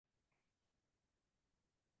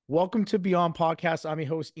Welcome to Beyond Podcast. I'm your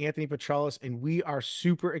host, Anthony Petrellis, and we are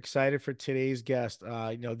super excited for today's guest.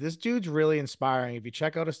 This dude's really inspiring. If you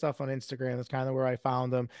check out his stuff on Instagram, that's kind of where I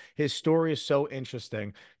found him. His story is so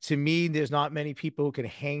interesting. To me, there's not many people who can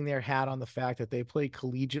hang their hat on the fact that they play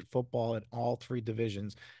collegiate football in all three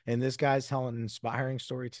divisions. And this guy's telling an inspiring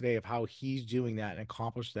story today of how he's doing that and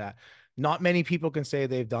accomplished that. Not many people can say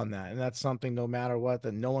they've done that. And that's something, no matter what,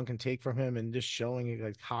 that no one can take from him, and just showing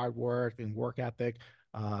like hard work and work ethic.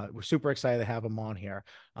 We're super excited to have him on here.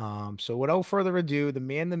 So without further ado, the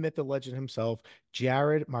man, the myth, the legend himself,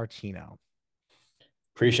 Jared Martino.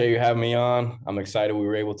 Appreciate you having me on. I'm excited we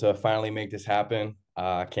were able to finally make this happen.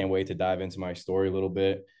 I can't wait to dive into my story a little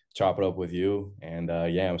bit, chop it up with you. And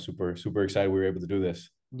yeah, I'm super excited we were able to do this.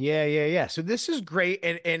 Yeah. So this is great,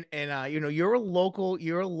 and you're a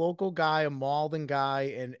local guy, a Malden guy,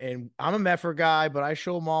 and I'm a Medford guy, but I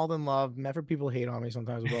show Malden love. Medford people hate on me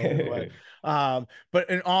sometimes about it, but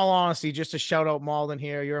in all honesty, just to shout out Malden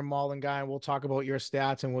here, you're a Malden guy, and we'll talk about your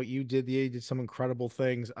stats and what you did. You did some incredible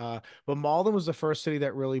things. But Malden was the first city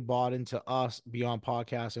that really bought into us Beyond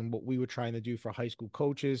Podcast and what we were trying to do for high school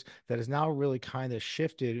coaches. That has now really kind of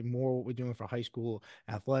shifted more what we're doing for high school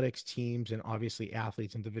athletics teams and obviously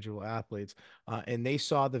athletes, individual athletes. And they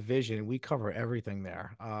saw the vision. We cover everything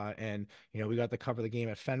there. And we got to cover the game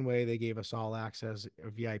at Fenway. They gave us all access,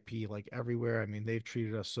 VIP, like everywhere. I mean, they've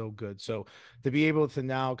treated us so good. So to be able to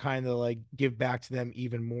now kind of like give back to them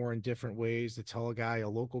even more in different ways, to tell a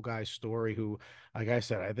local guy's story who, like I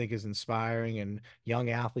said, I think is inspiring, and young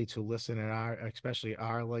athletes who listen in especially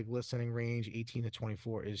our like listening range, 18 to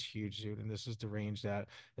 24 is huge, dude. And this is the range that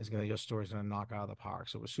your story's gonna knock out of the park.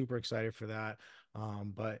 So we're super excited for that.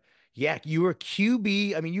 But yeah, you were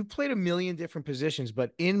QB. I mean, you played a million different positions,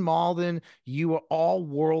 but in Malden, you were all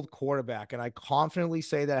world quarterback. And I confidently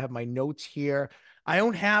say that. I have my notes here. I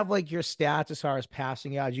don't have like your stats as far as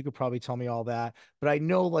passing yards. You could probably tell me all that. But I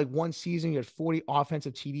know like one season you had 40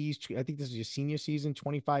 offensive TDs. I think this is your senior season,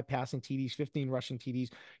 25 passing TDs, 15 rushing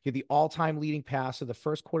TDs. You're the all-time leading passer, the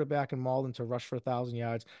first quarterback in Malden to rush for 1,000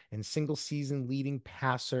 yards, and single season leading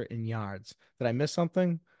passer in yards. Did I miss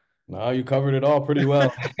something? No, you covered it all pretty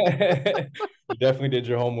well. You definitely did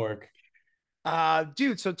your homework.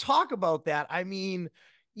 Dude, so talk about that. I mean,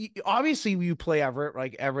 obviously you play Everett,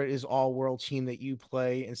 like Everett is all world team that you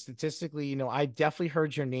play. And statistically, I definitely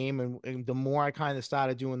heard your name. And the more I kind of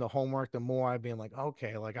started doing the homework, the more I've been like,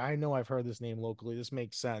 okay, like I know I've heard this name locally. This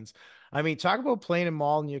makes sense. I mean, talk about playing in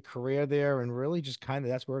mall in your career there, and really just kind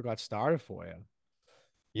of that's where it got started for you.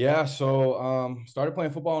 Yeah, so started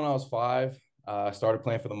playing football when I was 5. Started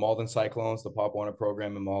playing for the Malden Cyclones, the Pop Warner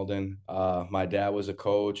program in Malden. My dad was a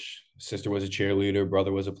coach, sister was a cheerleader,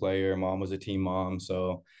 brother was a player, mom was a team mom.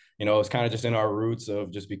 So, it's kind of just in our roots of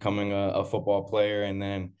just becoming a football player, and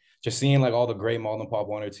then just seeing like all the great Malden Pop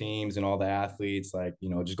Warner teams and all the athletes, like,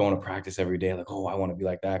 just going to practice every day, like, oh, I want to be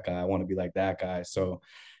like that guy. I want to be like that guy. So,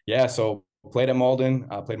 yeah, so played at Malden,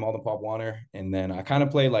 played Malden Pop Warner, and then I kind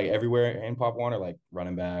of played like everywhere in Pop Warner, like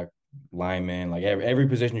running back, lineman, like every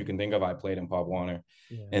position you can think of, I played in Pop Warner.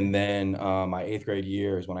 Yeah. And then my 8th grade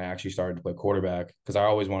year is when I actually started to play quarterback because I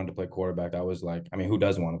always wanted to play quarterback. I was like, I mean, who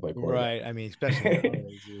doesn't want to play quarterback? Right. I mean, especially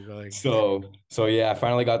nowadays, dude. Like, So yeah, I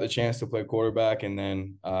finally got the chance to play quarterback, and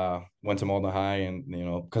then went to Malden High, and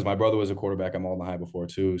because my brother was a quarterback at Malden High before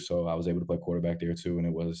too, so I was able to play quarterback there too, and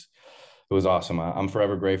it was awesome. I'm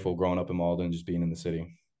forever grateful growing up in Malden, just being in the city.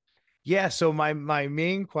 yeah, so my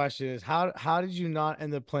main question is how did you not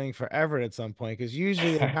end up playing for Everett at some point? Because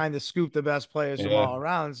usually they kind of scoop the best players from Yeah, all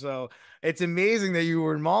around. So it's amazing that you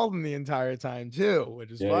were in Malden the entire time too,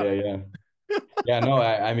 which is yeah, funny. yeah, yeah. Yeah, no,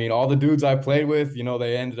 I mean, all the dudes I played with,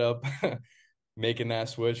 they ended up making that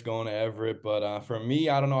switch, going to Everett. But for me,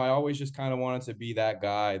 I don't know. I always just kind of wanted to be that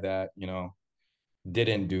guy that,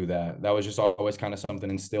 didn't do that. That was just always kind of something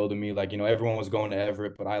instilled in me. Like, everyone was going to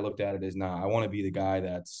Everett, but I looked at it as, nah, I want to be the guy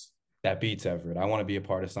that beats Everett. I want to be a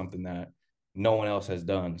part of something that no one else has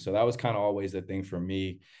done. So that was kind of always the thing for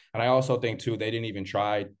me. And I also think too, they didn't even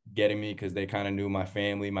try getting me because they kind of knew my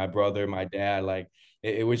family, my brother, my dad. Like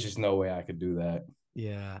it was just no way I could do that.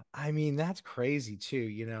 Yeah, I mean that's crazy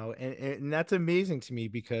too, and that's amazing to me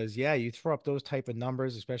because yeah, you throw up those type of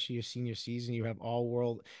numbers, especially your senior season. You have all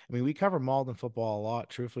world. I mean, we cover Malden football a lot.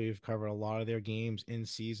 Truthfully, we've covered a lot of their games in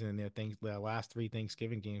season and their last three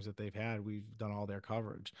Thanksgiving games that they've had. We've done all their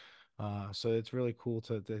coverage, so it's really cool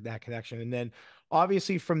to that connection. And then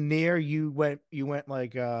obviously from there you went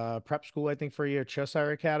like prep school, I think for a year,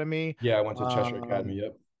 Cheshire Academy. Yeah, I went to Cheshire Um, Academy.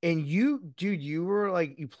 Yep. And you, dude, you were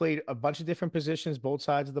like, you played a bunch of different positions, both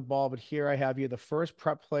sides of the ball. But here I have you, the first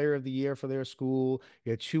prep player of the year for their school. You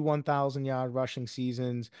had two 1,000-yard rushing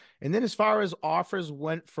seasons. And then as far as offers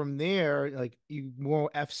went from there, like you more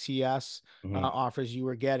FCS Mhm. offers you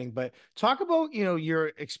were getting. But talk about, your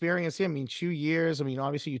experience here. I mean, 2 years. I mean,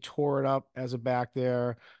 obviously you tore it up as a back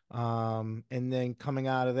there. And then coming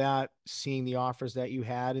out of that, seeing the offers that you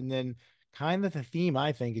had. And then kind of the theme,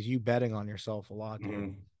 I think, is you betting on yourself a lot, dude.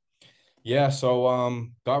 Mhm. Yeah, so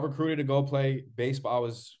got recruited to go play baseball. I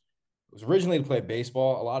was originally to play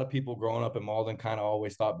baseball. A lot of people growing up in Malden kind of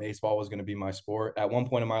always thought baseball was going to be my sport. At one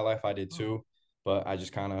point in my life, I did too, but I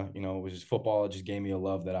just kind of, it was just football. It just gave me a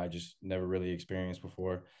love that I just never really experienced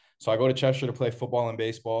before. So I go to Chester to play football and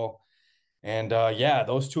baseball. And yeah,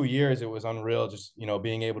 those 2 years, it was unreal. Just,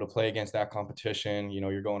 being able to play against that competition.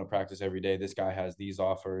 You're going to practice every day. This guy has these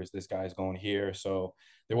offers. This guy's going here. So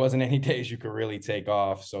there wasn't any days you could really take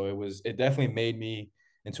off. So it definitely made me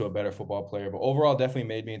into a better football player, but overall definitely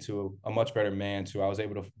made me into a much better man too. I was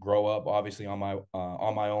able to grow up obviously on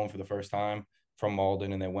my own for the first time from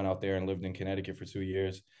Malden, and then went out there and lived in Connecticut for 2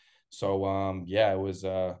 years. So yeah, it was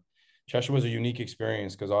Cheshire was a unique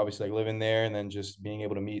experience because obviously like living there and then just being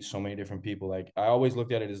able to meet so many different people. Like I always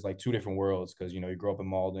looked at it as like two different worlds because you grow up in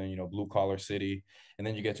Malden, blue collar city, and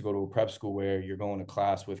then you get to go to a prep school where you're going to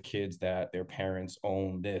class with kids that their parents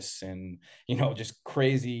own this, and just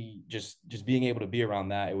crazy, just being able to be around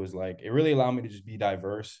that. It was like it really allowed me to just be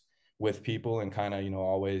diverse with people and kind of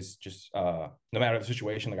always just no matter the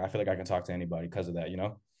situation, like I feel like I can talk to anybody because of that.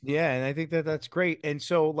 Yeah, and I think that that's great. And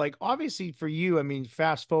so, like, obviously for you, I mean,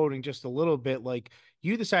 fast forwarding just a little bit, like,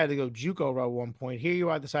 you decided to go JUCO route one point. Here you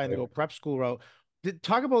are deciding to go Right. prep school route.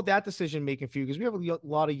 Talk about that decision making for you, because we have a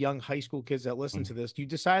lot of young high school kids that listen to this. You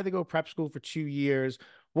decided to go prep school for 2 years.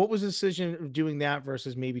 What was the decision of doing that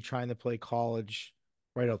versus maybe trying to play college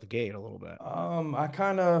right out the gate a little bit? I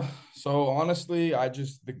kind of so honestly, I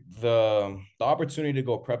just the opportunity to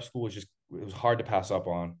go prep school was just it was hard to pass up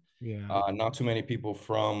on. Yeah. Not too many people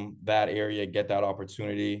from that area get that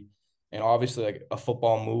opportunity, and obviously like a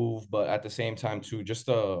football move, but at the same time too, just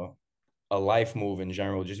a life move in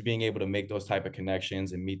general. Just being able to make those type of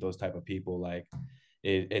connections and meet those type of people, like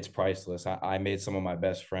it's priceless. I made some of my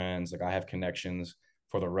best friends. Like I have connections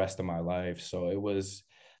for the rest of my life. So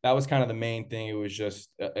that was kind of the main thing. It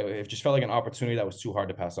just felt like an opportunity that was too hard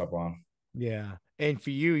to pass up on. Yeah. And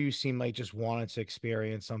for you, you seem like just wanted to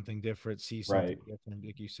experience something different, see something Right. different,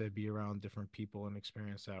 like you said, be around different people and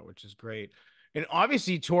experience that, which is great. And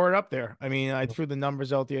obviously, you tore it up there. I mean, I threw the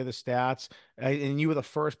numbers out there, the stats, and you were the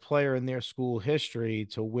first player in their school history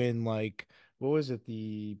to win, like, what was it,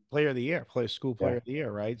 the player of the year, school player Yeah. of the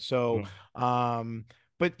year, right? So, Mhm. um,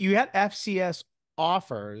 but you had FCS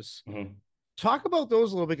offers. Mhm. Talk about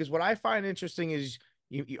those a little bit, because what I find interesting is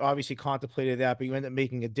you obviously contemplated that, but you end up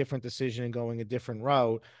making a different decision and going a different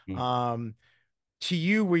route. Mhm. Um, to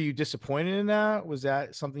you, were you disappointed in that? Was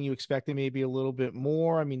that something you expected maybe a little bit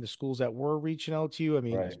more? I mean, the schools that were reaching out to you, I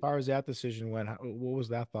mean, as Right. far as that decision went, what was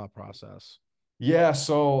that thought process? Yeah,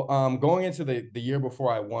 so going into the year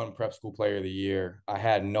before I won Prep School Player of the Year, I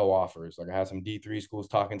had no offers. Like I had some D3 schools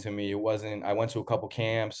talking to me. It wasn't, I went to a couple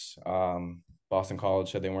camps. Boston College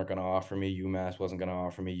said they weren't going to offer me. UMass wasn't going to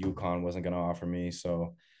offer me. UConn wasn't going to offer me.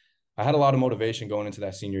 So I had a lot of motivation going into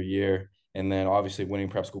that senior year. And then obviously winning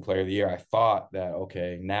Prep School Player of the Year, I thought that,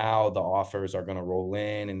 okay, now the offers are going to roll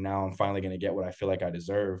in and now I'm finally going to get what I feel like I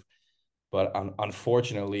deserve. But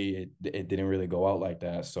unfortunately, it didn't really go out like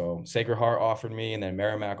that. So Sacred Heart offered me, and then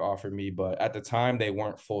Merrimack offered me, but at the time they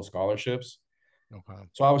weren't full scholarships. Okay.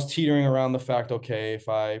 So I was teetering around the fact, okay, if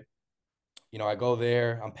I go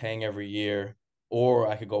there, I'm paying every year, or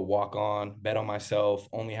I could go walk on, bet on myself,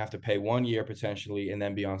 only have to pay 1 year potentially, and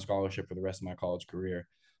then be on scholarship for the rest of my college career.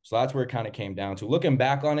 So that's where it kind of came down to. Looking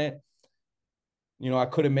back on it, I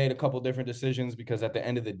could have made a couple different decisions because at the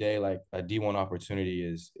end of the day, like a D1 opportunity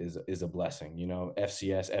is a blessing.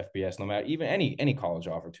 FCS, FBS, no matter even any college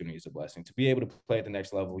opportunity is a blessing. To be able to play at the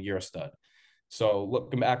next level, you're a stud. So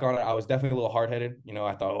looking back on it, I was definitely a little hard headed.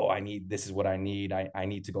 I thought, oh, this is what I need. I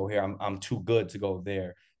need to go here. I'm too good to go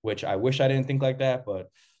there, which I wish I didn't think like that, but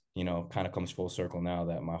kind of comes full circle now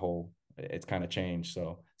that it's kind of changed.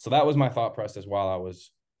 So that was my thought process while I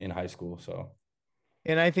was in high school. So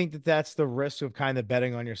And I think that that's the risk of kind of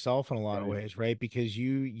betting on yourself in a lot of Right. ways, right? Because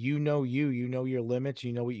you know your limits,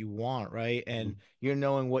 you know what you want, right? And Mhm. you're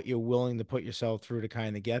knowing what you're willing to put yourself through to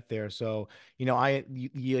kind of get there. So,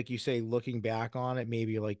 like you say, looking back on it,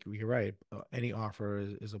 maybe like you're right, any offer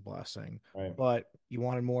is a blessing, Right. but you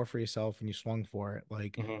wanted more for yourself and you swung for it.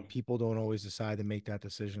 Like Hmm. people don't always decide to make that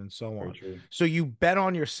decision and so Very on. true. So you bet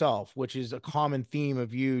on yourself, which is a common theme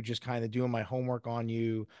of you just kind of doing my homework on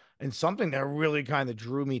you and something that really kind of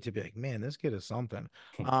drew me to be like, man, this kid is something.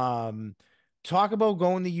 Um, Talk about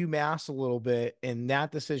going to UMass a little bit and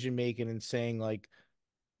that decision making and saying like,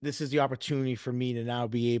 this is the opportunity for me to now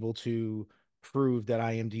be able to prove that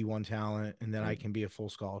I am D1 talent and that I Right. can be a full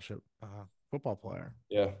scholarship football player.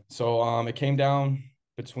 Yeah. So it came down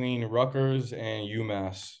between Rutgers and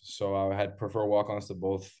UMass. So I had prefer walk-ons to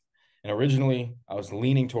both. And originally I was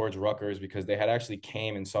leaning towards Rutgers because they had actually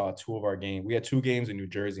came and saw two of our games. We had two games in New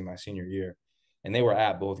Jersey my senior year, and they were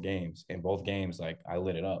at both games. And both games, like I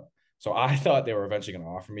lit it up. So I thought they were eventually going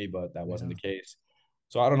to offer me, but that wasn't Yeah. the case.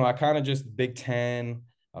 So I don't know. I kind of just Big Ten.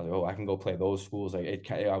 I was like, oh, I can go play those schools. Like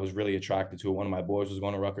I was really attracted to it. One of my boys was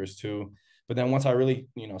going to Rutgers too. But then once I really,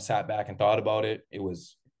 sat back and thought about it, it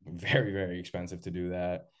was very, very expensive to do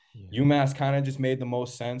that. Yeah. UMass kind of just made the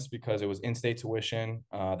most sense because it was in-state tuition.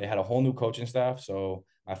 They had a whole new coaching staff, so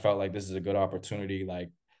I felt like this is a good opportunity. Like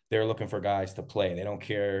they're looking for guys to play. They don't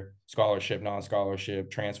care scholarship, non-scholarship,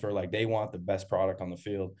 transfer. Like they want the best product on the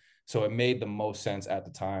field. So it made the most sense at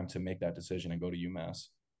the time to make that decision and go to UMass.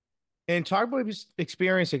 And talk about your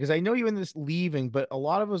experience because I know you in this leaving, but a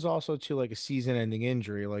lot of it was also to like a season-ending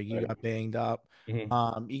injury. Like you Right. got banged up.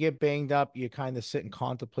 Mm-hmm. You get banged up, you kind of sit and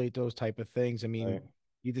contemplate those type of things. I mean, Right.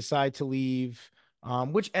 you decide to leave,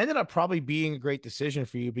 which ended up probably being a great decision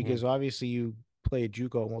for you Mm-hmm. because obviously you played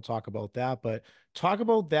JUCO, and we'll talk about that. But talk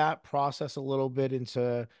about that process a little bit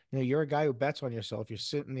into, you're a guy who bets on yourself. You're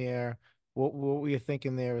sitting there. What were you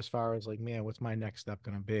thinking there as far as like, man, what's my next step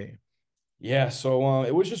gonna be? Yeah, so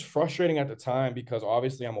it was just frustrating at the time because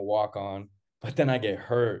obviously I'm a walk on, but then I get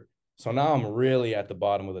hurt. So now I'm really at the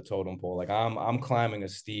bottom of the totem pole. Like I'm climbing a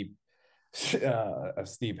steep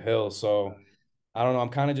hill. So I don't know. I'm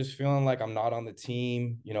kind of just feeling like I'm not on the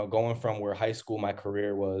team. Going from where high school my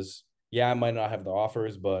career was. Yeah, I might not have the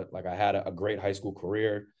offers, but like I had a great high school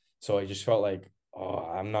career. So I just felt like, oh,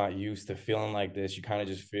 I'm not used to feeling like this. You kind of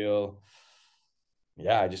just feel,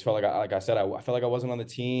 yeah, I just felt like I said, I felt like I wasn't on the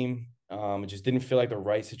team. It just didn't feel like the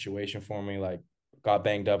right situation for me. Like got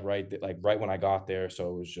banged up right when I got there. So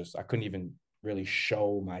it was just I couldn't even really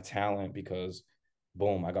show my talent because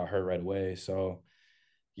boom, I got hurt right away. So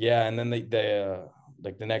yeah, and then like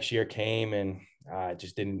the next year came and I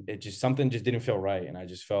just didn't it just something just didn't feel right. And I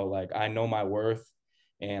just felt like I know my worth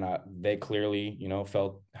and they clearly,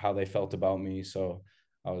 felt how they felt about me. So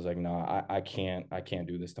I was like, no, I can't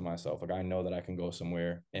do this to myself. Like I know that I can go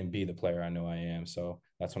somewhere and be the player I know I am. So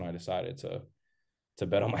that's when I decided to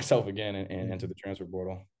bet on myself again and enter the transfer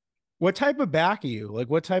portal. What type of back are you? Like,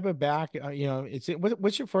 what type of back?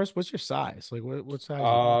 What's your size? Like, what size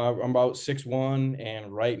are you? I'm about 6'1",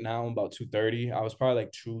 and right now I'm about 230. I was probably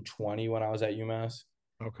like 220 when I was at UMass.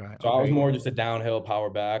 Okay, So I was okay, more just a downhill power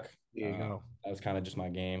back. there you go. That was kind of just my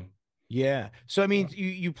game. Yeah. So I mean, So,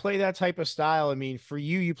 you play that type of style. I mean, for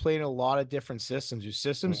you, you play in a lot of different systems. Do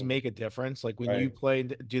systems mhm, make a difference? Like when you right. play,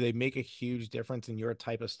 do they make a huge difference in your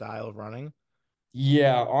type of style of running?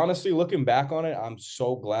 Yeah, honestly, looking back on it, I'm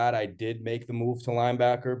so glad I did make the move to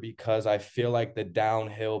linebacker because I feel like the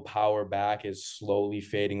downhill power back is slowly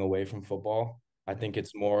fading away from football. I Yeah. think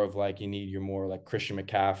it's more of like you need your more like Christian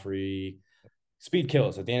McCaffrey. Speed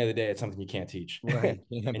kills. At the end of the day, it's something you can't teach. Right.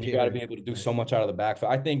 Yeah. And you got to be Period. able to do Right. so much out of the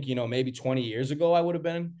backfield. I think, maybe 20 years ago, I would have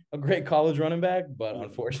been a great college running back, but Yeah.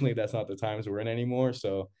 unfortunately, that's not the times we're in anymore.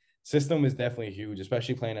 So, system is definitely huge,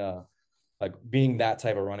 especially playing like being that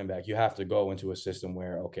type of running back. You have to go into a system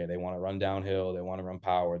where, okay, they want to run downhill, they want to run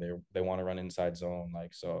power, they want to run inside zone.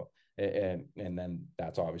 Like, so, and then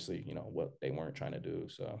that's obviously, what they weren't trying to do.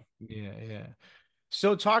 So, Yeah. Yeah.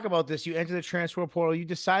 So talk about this. You enter the transfer portal. You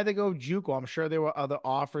decide to go JUCO. I'm sure there were other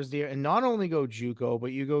offers there, and not only go JUCO,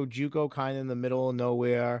 but you go JUCO kind of in the middle of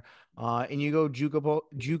nowhere, and you go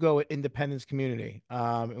JUCO at Independence Community.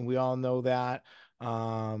 And we all know that,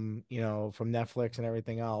 from Netflix and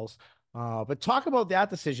everything else. But talk about that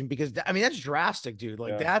decision because I mean that's drastic, dude.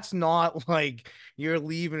 Like yeah. that's not like you're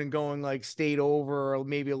leaving and going like state over or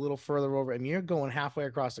maybe a little further over. I mean you're going halfway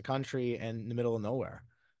across the country and in the middle of nowhere.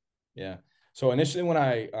 Yeah. So initially, when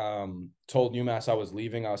I told UMass I was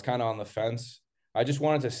leaving, I was kind of on the fence. I just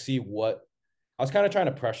wanted to see what I was kind of trying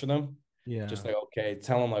to pressure them, just Yeah. like, okay,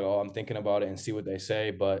 tell them like, oh, I'm thinking about it and see what they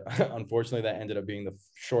say. But unfortunately, that ended up being the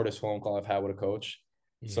shortest phone call I've had with a coach.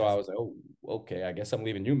 So Yeah. I was like, oh, okay, I guess I'm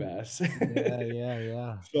leaving UMass. Yeah, yeah,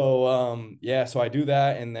 yeah. So yeah, so I do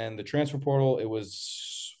that, and then the transfer portal, it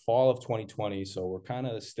was fall of 2020, so we're kind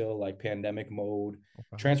of still like pandemic mode.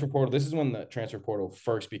 Okay. Transfer portal, this is when the transfer portal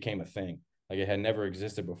first became a thing. Like it had never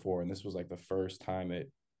existed before, and this was like the first time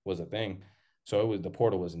it was a thing. So the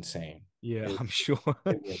portal was insane. Yeah, It I'm sure.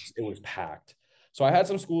 it was packed. So I had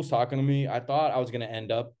some schools talking to me. I thought I was going to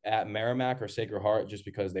end up at Merrimack or Sacred Heart just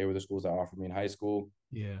because they were the schools that offered me in high school.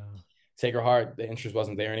 Yeah. Sacred Heart, the interest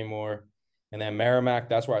wasn't there anymore. And then Merrimack,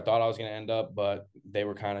 that's where I thought I was going to end up, but they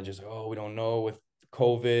were kind of just, oh, we don't know with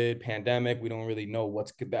COVID, pandemic, we don't really know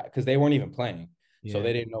what's that because they weren't even playing. So Yeah.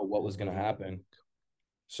 they didn't know what was going to Literally. happen.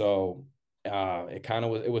 So it kind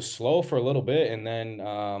of was, it was slow for a little bit. And then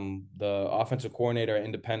the offensive coordinator at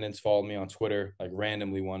Independence followed me on Twitter, like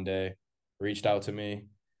randomly one day, reached out to me.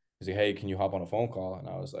 He's like, hey, can you hop on a phone call? And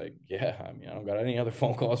I was like, yeah, I mean, I don't got any other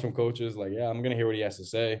phone calls from coaches. Like, yeah, I'm going to hear what he has to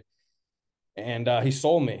say. And he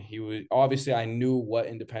sold me. He was obviously I knew what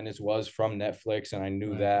Independence was from Netflix, and I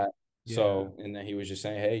knew Right. that. Yeah. So, and then he was just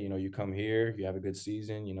saying, hey, you come here, you have a good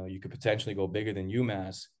season, you could potentially go bigger than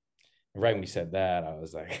UMass. And right when he said that, I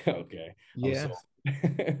was like, okay, I'm Yeah.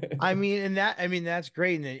 sold. I mean, that's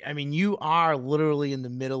great. And I mean, you are literally in the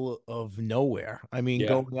middle of nowhere. I mean, Yeah.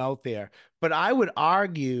 going out there. But I would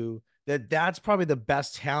argue that that's probably the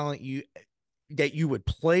best talent you would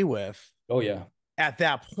play with Oh yeah. at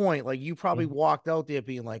that point. Like you probably Mhm. walked out there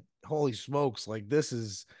being like, holy smokes, like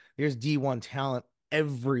there's D1 talent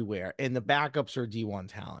everywhere. And the backups are D1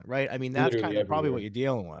 talent, right? I mean, that's Literally kind of probably what everywhere. you're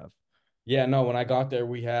dealing with. Yeah, no, when I got there,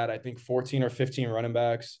 we had, I think, 14 or 15 running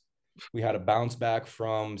backs. We had a bounce back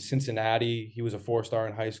from Cincinnati. He was a 4-star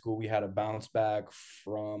in high school. We had a bounce back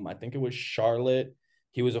from, I think it was Charlotte.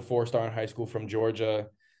 He was a 4-star in high school from Georgia.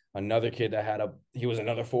 Another kid that he was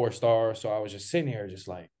another 4-star. So I was just sitting here, just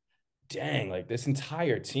like, dang, like this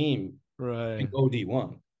entire team can Right. go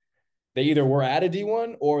D1. They either were at a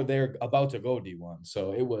D1 or they're about to go D1.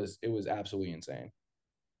 So it was absolutely insane.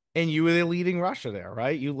 And you were the leading rusher there,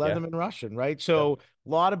 right? You led Yeah. them in rushing, right? Yeah. So a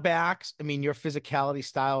lot of backs. I mean, your physicality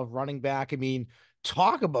style of running back. I mean,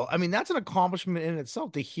 talk about. I mean, that's an accomplishment in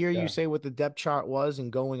itself to hear you Yeah. say what the depth chart was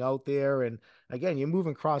and going out there. And again, you're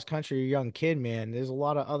moving cross country. You're a young kid, man. There's a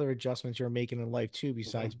lot of other adjustments you're making in life too,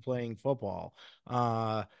 besides Mhm. playing football.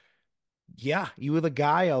 Yeah, you were the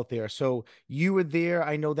guy out there. So you were there.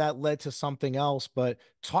 I know that led to something else, but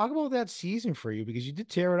talk about that season for you because you did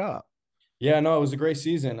tear it up. Yeah, no, it was a great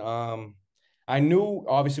season. I knew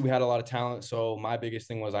obviously we had a lot of talent, so my biggest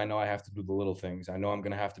thing was I know I have to do the little things. I know I'm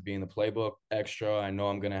gonna have to be in the playbook extra. I know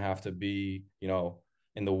I'm gonna have to be,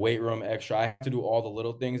 in the weight room extra. I have to do all the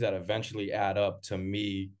little things that eventually add up to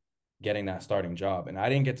me getting that starting job. And I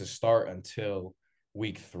didn't get to start until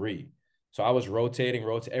week 3. So I was rotating,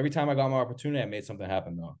 rotate. Every time I got my opportunity, I made something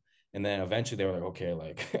happen though. And then eventually they were like, okay,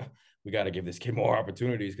 like we got to give this kid more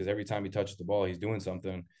opportunities because every time he touches the ball, he's doing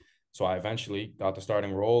something. So I eventually got the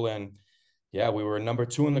starting role, and yeah, we were number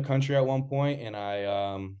 2 in the country at one point, and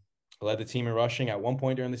I led the team in rushing. At one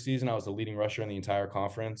point during the season, I was the leading rusher in the entire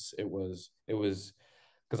conference. It was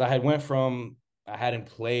because I hadn't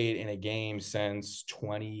played in a game since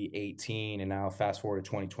 2018, and now fast forward to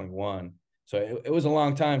 2021. So it was a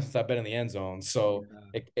long time since I've been in the end zone. So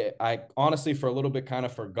Yeah. I honestly, for a little bit, kind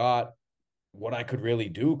of forgot what I could really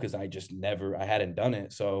do because I hadn't done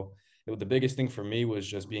it. So the biggest thing for me was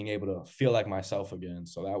just being able to feel like myself again.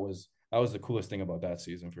 So that was the coolest thing about that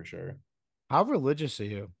season for sure. How religious are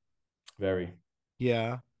you? Very, Yeah.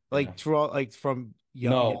 yeah. Like throughout like from No,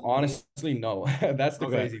 young age. honestly, no. That's the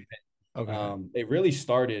Okay. crazy thing. Okay. It really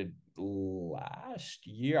started last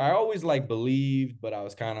year. I always like believed, but I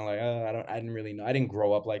was kind of like, I didn't really know. I didn't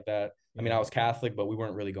grow up like that. I mean, I Yeah. was Catholic, but we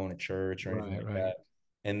weren't really going to church or anything Right, like right. that.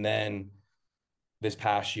 And then this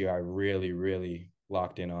past year, I really, really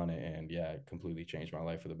locked in on it, and yeah, it completely changed my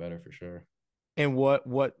life for the better for sure. And what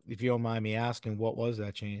if you don't mind me asking, what was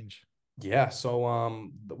that change? Yeah, so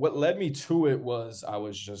what led me to it was I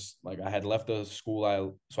was just like I had left the school.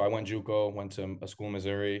 I went JUCO, went to a school in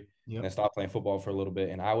Missouri, and I Yep. stopped playing football for a little bit,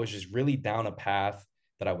 and I was just really down a path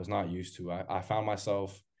that I was not used to. I found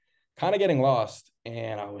myself kind of getting lost,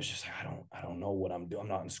 and I was just like, I don't know what I'm doing. I'm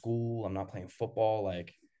not in school. I'm not playing football.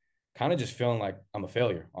 Like, kind of just feeling like I'm a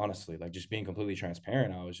failure, honestly. Like, just being completely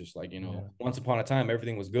transparent. I was just like, Yeah. once upon a time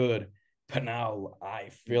everything was good, but now I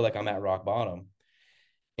feel like I'm at rock bottom,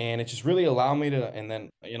 and it just really allowed me to. And then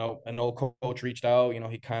an old coach reached out.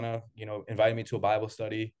 He kind of invited me to a Bible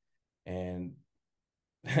study, and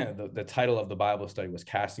the title of the Bible study was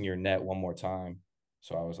casting your net one more time.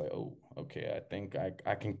 So I was like, oh, okay, I think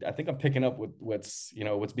I'm picking up what's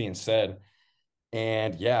being said.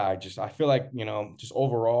 And yeah, I feel like, just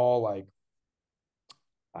overall, like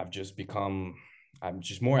I've just become I'm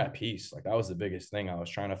just more at peace. Like that was the biggest thing. I was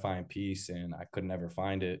trying to find peace and I could never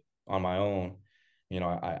find it on my own.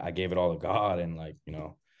 I gave it all to God, and like,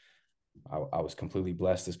 I was completely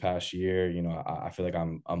blessed this past year. I feel like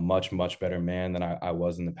I'm a much, much better man than I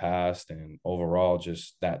was in the past. And overall,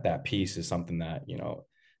 just that peace is something that, I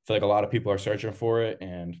feel like a lot of people are searching for it.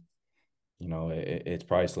 And, it's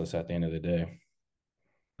priceless at the end of the day.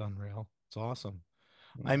 Unreal. It's awesome.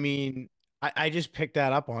 I mean, I just picked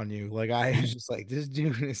that up on you. Like I was just like, this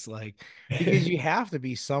dude is like, because you have to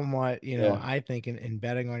be somewhat, Yeah, I think in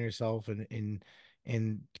betting on yourself and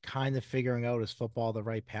kind of figuring out is football the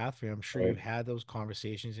right path for you. I'm sure you've right. had those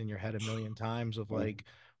conversations in your head a million times of Yeah, like,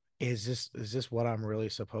 is this what I'm really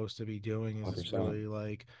supposed to be doing? Is this 100%. really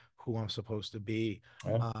like who I'm supposed to be?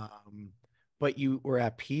 Yeah. Um, but you were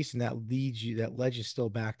at peace and that led you still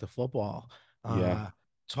back to football. Yeah. Uh,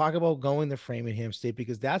 talk about going to Framingham State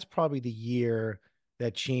because that's probably the year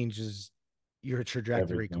that changes your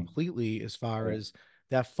trajectory Everything. completely as far Yeah. as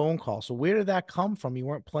that phone call. So where did that come from? You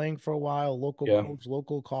weren't playing for a while, local Yeah. coach,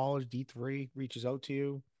 local college, D3 reaches out to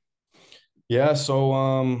you. Yeah. So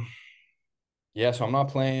I'm not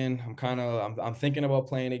playing. I'm thinking about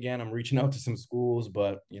playing again. I'm reaching out to some schools,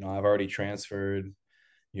 but I've already transferred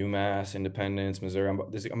UMass, Independence, Missouri. I'm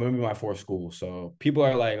gonna be my fourth school. So people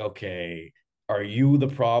are like, okay, are you the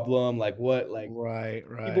problem? Like what? Like Right,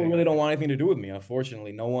 people right. really don't want anything to do with me.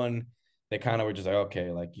 Unfortunately, no one. They kind of were just like, okay,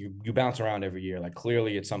 like you bounce around every year. Like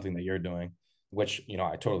clearly, it's something that you're doing, which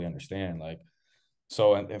I totally understand. Like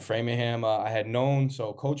so in Framingham, I had known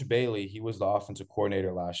Coach Bailey. He was the offensive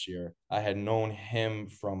coordinator last year. I had known him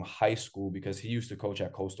from high school because he used to coach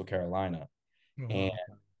at Coastal Carolina. Oh, And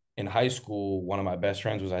wow. in high school, one of my best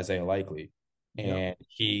friends was Isaiah Likely, Yep. and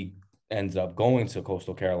he ended up going to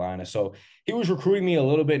Coastal Carolina. So he was recruiting me a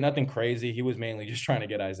little bit, nothing crazy. He was mainly just trying to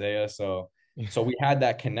get Isaiah. So we had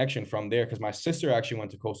that connection from there because my sister actually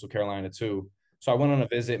went to Coastal Carolina too. So I went on a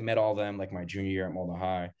visit, met all them like my junior year at Malden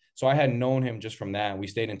High. So I had known him just from that. And we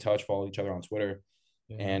stayed in touch, followed each other on Twitter.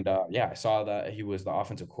 Yeah. And yeah, I saw that he was the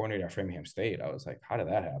offensive coordinator at Framingham State. I was like, how did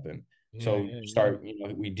that happen? Yeah, So yeah,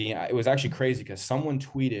 yeah. it was actually crazy because someone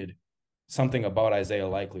tweeted something about Isaiah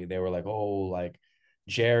Likely. They were like, oh, like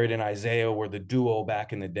Jared and Isaiah were the duo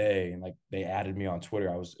back in the day. And like they added me on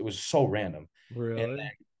Twitter. It was so random. And Really?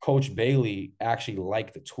 then Coach Bailey actually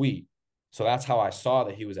liked the tweet. So that's how I saw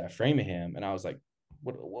that he was at Framingham. And I was like,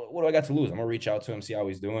 what do I got to lose? I'm gonna reach out to him, see how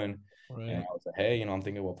he's doing. And Right. I was like, hey, I'm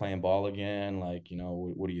thinking about playing ball again. Like,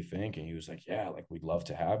 what do you think? And he was like, yeah, like we'd love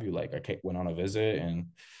to have you. Like went on a visit, and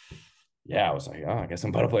yeah, I was like, oh, I guess I'm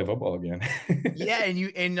about to play football again. Yeah,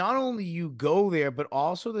 and not only you go there, but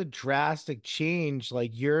also the drastic change,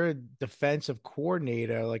 like your defensive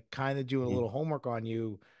coordinator, like kind of doing a little homework on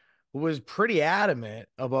you, was pretty adamant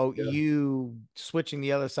about Yeah, you switching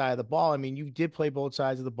the other side of the ball. I mean, you did play both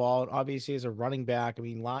sides of the ball, and obviously as a running back, I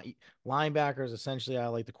mean, linebackers essentially I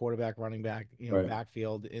like the quarterback, running back, right.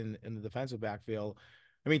 backfield in the defensive backfield.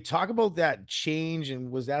 I mean, talk about that change,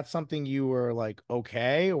 and was that something you were like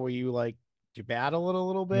okay, or were you like did you battle it a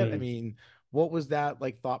little bit? I Mm. mean, what was that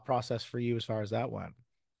like thought process for you as far as that went?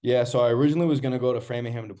 Yeah, so I originally was gonna go to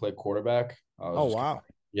Framingham to play quarterback. I was Oh just wow.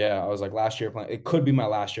 yeah, I was like last year playing. It could be my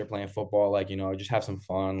last year playing football. Like just have some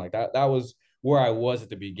fun. Like that was where I was at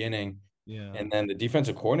the beginning. Yeah. And then the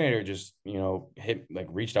defensive coordinator just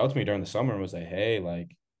reached out to me during the summer and was like, hey,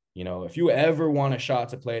 like if you ever want a shot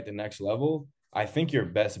to play at the next level, I think your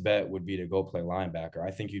best bet would be to go play linebacker.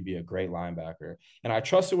 I think you'd be a great linebacker. And I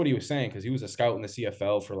trusted what he was saying because he was a scout in the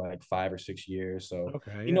CFL for like 5 or 6 years. So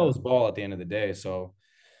Okay, he yeah. knows ball at the end of the day. So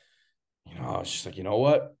I was just like, you know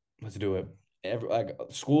what? Let's do it. Like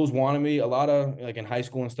schools wanted me a lot of like in high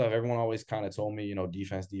school and stuff. Everyone always kind of told me,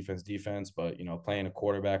 defense, defense, defense. But playing a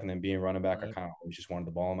quarterback and then being running back, I Right, kind of always just wanted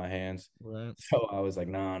the ball in my hands. right. So I was like,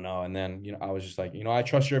 no, no. And then I was just like, I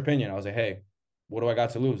trust your opinion. I was like, hey, what do I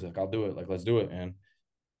got to lose? Like, I'll do it. Like, let's do it. And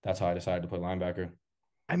that's how I decided to play linebacker.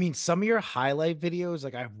 I mean, some of your highlight videos,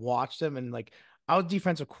 like I've watched them, and like I was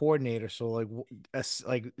defensive coordinator, so like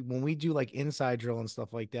like when we do like inside drill and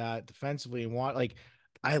stuff like that defensively, and want like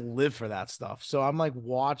I live for that stuff. So I'm like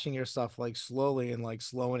watching your stuff like slowly and like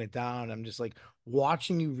slowing it down. I'm just like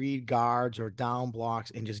watching you read guards or down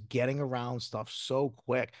blocks and just getting around stuff so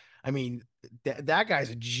quick. I mean, that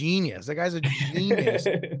guy's a genius. That guy's a genius.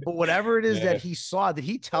 But whatever it is that Yeah. he saw, did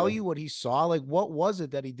he tell Yeah. you what he saw? Like, what was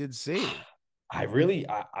it that he did see?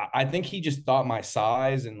 I think he just thought my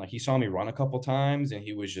size and like he saw me run a couple times and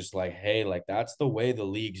he was just like, hey, like that's the way the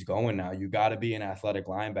league's going now. You got to be an athletic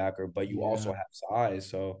linebacker, but you also Yeah. have size.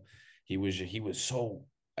 So he was so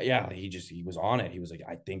yeah, he was on it. He was like,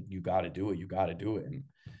 I think you got to do it. You got to do it. And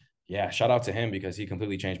yeah, shout out to him because he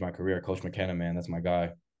completely changed my career. Coach McKenna, man, that's my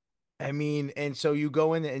guy. I mean, and so you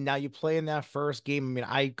go in and now you play in that first game. I mean,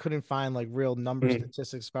 I couldn't find like real number Mhm.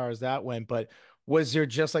 statistics as far as that went, but was there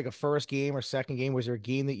just like a first game or second game? Was there a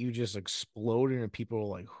game that you just exploded and people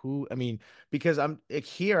were like, who? I mean, because I'm like,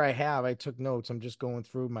 here I took notes. I'm just going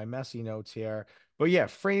through my messy notes here. But yeah,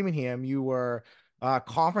 Framingham, you were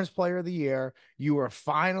conference player of the year. You were a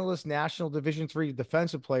finalist National Division III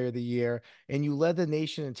Defensive Player of the Year, and you led the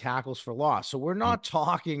nation in tackles for loss. So we're not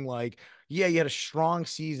talking like, yeah, you had a strong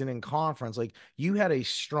season in conference. Like you had a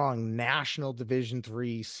strong national division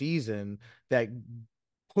three season that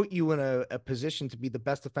put you in a position to be the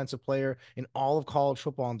best defensive player in all of college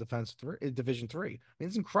football in division three. I mean,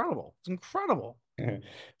 it's incredible. It's incredible. I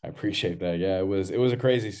appreciate that. Yeah, it was a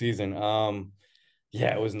crazy season.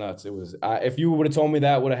 Yeah, it was nuts. It was if you would have told me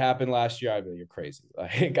that would have happened last year, I'd be like, you're crazy.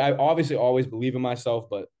 Like I obviously always believe in myself,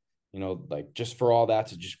 but like just for all that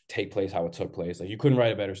to just take place how it took place, like you couldn't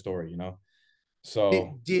write a better story.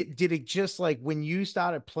 So Did it just like when you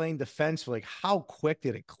started playing defense, like how quick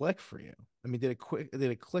did it click for you? I mean, did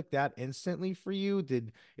it click that instantly for you?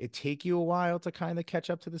 Did it take you a while to kind of catch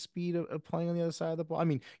up to the speed of playing on the other side of the ball? I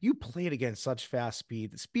mean, you played against such fast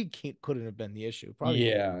speed. The speed couldn't have been the issue. Probably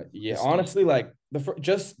yeah, yeah. the speed. Honestly, like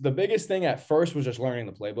just the biggest thing at first was just learning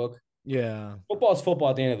the playbook. Yeah. Football is football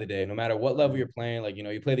at the end of the day, no matter what level you're playing. Like,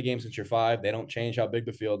 you play the game since you're 5. They don't change how big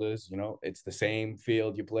the field is. It's the same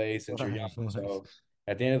field you play since you're young. So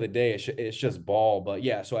at the end of the day, it's just ball. But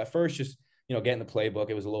yeah, so at first, just, getting the playbook,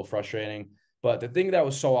 it was a little frustrating. But the thing that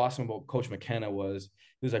was so awesome about Coach McKenna was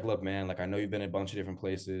he was like, look, man, like, I know you've been in a bunch of different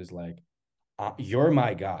places. Like, you're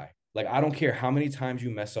my guy. Like, I don't care how many times you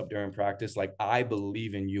mess up during practice. Like, I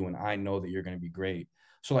believe in you and I know that you're going to be great.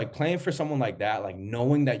 So, like, playing for someone like that, like,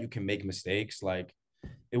 knowing that you can make mistakes, like,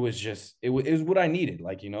 it was what I needed.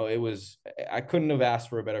 Like, I couldn't have asked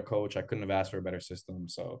for a better coach. I couldn't have asked for a better system.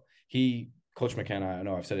 So, Coach McKenna, I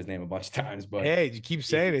know I've said his name a bunch of times, but Hey, you keep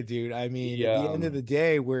saying he, it, dude. I mean, he at the end of the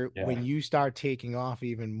day, where when yeah. you start taking off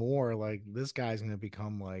even more, like this guy's gonna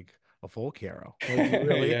become like a folk hero. Like he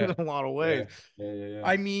really is Yeah. in a lot of Yeah. ways. Yeah. Yeah. Yeah.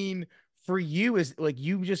 I mean, for you is like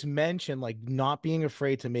you just mentioned, like not being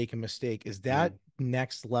afraid to make a mistake. Is that Mhm.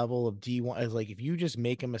 next level of D1? Is like if you just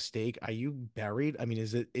make a mistake, are you buried? I mean,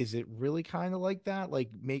 is it really kind of like that? Like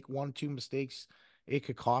make one, two mistakes, it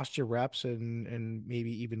could cost you reps and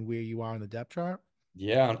maybe even where you are in the depth chart.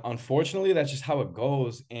 Yeah, unfortunately, that's just how it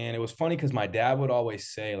goes. And it was funny because my dad would always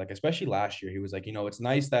say, like, especially last year, he was like, it's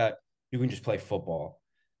nice that you can just play football.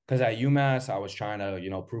 Because at UMass, I was trying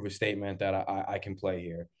to, prove a statement that I can play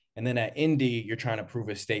here. And then at Indy, you're trying to prove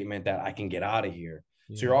a statement that I can get out of here.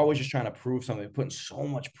 So you're Yeah. always just trying to prove something, putting so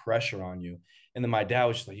much pressure on you. And then my dad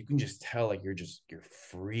was just like, you can just tell, like, you're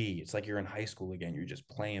free. It's like you're in high school again. You're just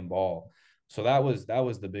playing ball. So that was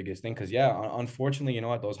the biggest thing. Because yeah, unfortunately,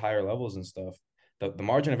 at those higher levels and stuff the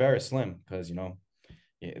margin of error is slim because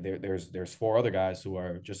there's 4 other guys who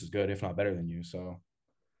are just as good, if not better than you. So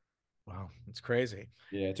Wow, it's crazy.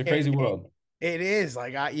 yeah, it's a It, crazy it world. it is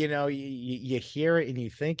like you hear it and you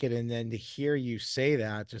think it, and then to hear you say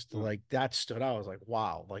that, just to Mm, like that stood out. I was like,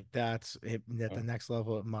 wow, like that's it. At the mm, next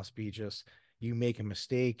level, it must be just you make a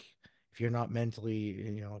mistake. If you're not mentally,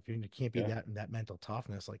 if you can't be yeah. that mental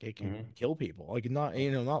toughness, like it can Hmm. kill people. Like not,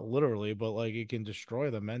 not literally, but like it can destroy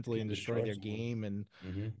them mentally and Can destroy destroy their someone. game, and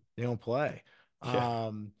Hmm. they don't play. Yeah.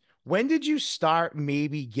 Um, when did you start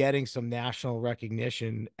maybe getting some national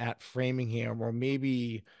recognition at Framingham, or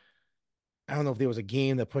maybe I don't know if there was a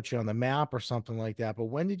game that put you on the map or something like that, but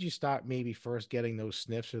when did you start maybe first getting those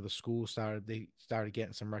sniffs, or the school started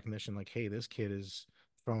getting some recognition like, hey, this kid is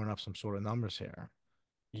throwing up some sort of numbers here?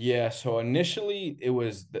 Yeah. So initially, it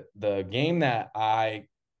was the game that it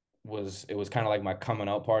was kind of like my coming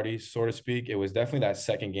out party, so to speak. It was definitely that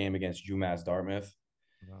second game against UMass Dartmouth.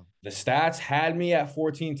 Wow. The stats had me at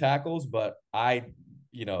 14 tackles, but I,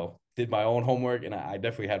 did my own homework and I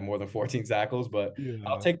definitely had more than 14 tackles, but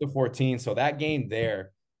I'll Yeah. take the 14. So that game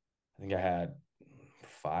there, I think I had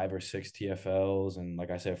 5 or 6 TFLs and,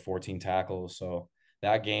 like I said, 14 tackles. So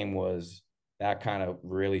that game was that kind of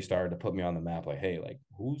really started to put me on the map. Like, hey, like,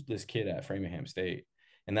 who's this kid at Framingham State?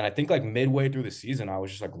 And then I think like midway through the season, I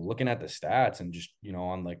was just like looking at the stats and just,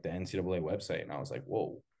 on like the NCAA website. And I was like,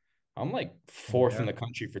 whoa, I'm like fourth in Yeah. the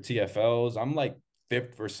country for TFLs. I'm like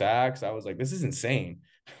fifth for sacks. I was like, this is insane.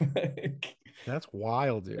 It That's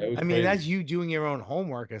wild, dude. was I mean, crazy. that's you doing your own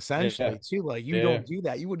homework Yeah. essentially too. Like you Yeah. don't do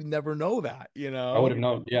that. You would never know that, I would have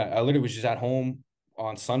known. Yeah, I literally was just at home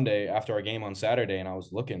on Sunday after our game on Saturday, and I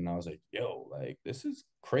was looking, and I was like, "Yo, like this is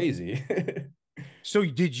crazy." So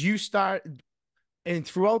did you start? And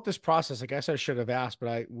throughout this process, I guess I should have asked,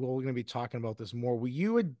 but we're going to be talking about this more. Were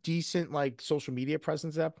you a decent like social media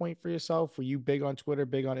presence at that point for yourself? Were you big on Twitter,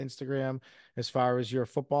 big on Instagram, as far as your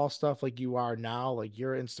football stuff, like you are now? Like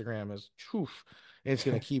your Instagram is, phew, it's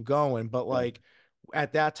going to keep going. But Yeah. like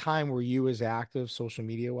at that time, were you as active social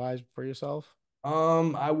media wise for yourself?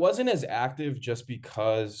 I wasn't as active just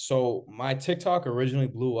because so my TikTok originally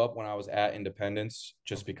blew up when I was at Independence,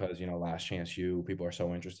 just Okay. because, Last Chance U, people are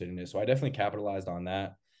so interested in it. So I definitely capitalized on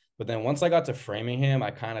that. But then once I got to Framingham, I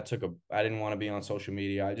didn't want to be on social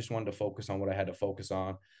media. I just wanted to focus on what I had to focus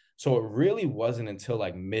on. So it really wasn't until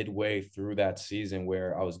like midway through that season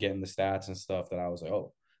where I was getting the stats and stuff that I was like,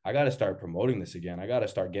 oh, I got to start promoting this again. I got to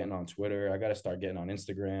start getting on Twitter. I got to start getting on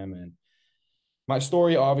Instagram. And my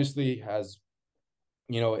story obviously has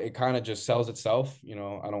it kind of just sells itself. I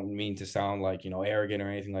don't mean to sound like, arrogant or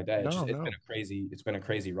anything like that. No, It's been no. a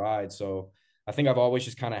crazy ride. So I think I've always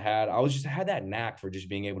just kind of had that knack for just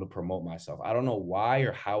being able to promote myself. I don't know why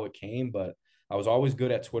or how it came, but I was always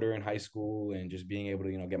good at Twitter in high school and just being able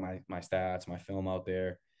to, get my stats, my film out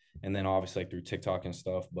there. And then obviously like through TikTok and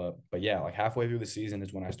stuff. But yeah, like halfway through the season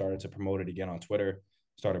is when I started to promote it again on Twitter,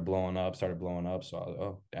 started blowing up. So I was,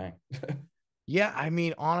 oh, dang. Yeah, I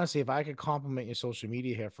mean, honestly, if I could compliment your social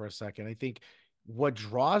media here for a second, I think what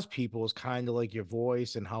draws people is kind of like your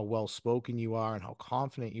voice and how well spoken you are and how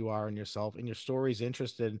confident you are in yourself and your story's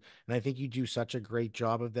interested. And I think you do such a great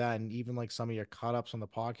job of that. And even like some of your cut ups on the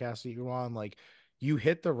podcast that you're on, like you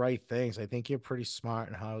hit the right things. I think you're pretty smart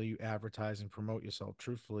in how you advertise and promote yourself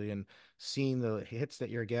truthfully. And seeing the hits that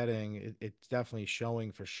you're getting, it's definitely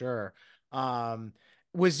showing for sure. Um,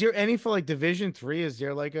 was there any for like Division 3? Is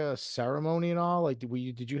there like a ceremony and all? Like,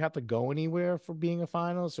 did you have to go anywhere for being a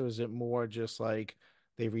finalist, or is it more just like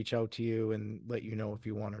they reach out to you and let you know if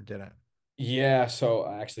you won or didn't? Yeah, so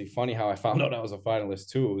actually funny how I found out I was a finalist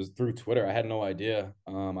too. It was through Twitter. I had no idea.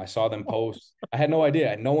 I saw them post. I had no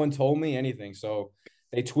idea. No one told me anything. So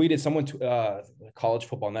they tweeted College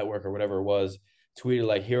Football Network or whatever it was, tweeted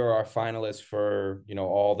like, here are our finalists for,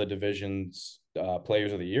 all the divisions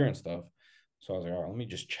players of the year and stuff. So I was like, all right, let me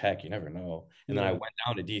just check. You never know. And then I Yeah. went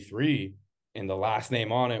down to D3 and the last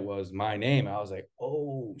name on it was my name. I was like,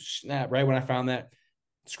 oh snap. Right when I found that,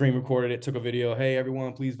 screen recorded it, took a video. Hey,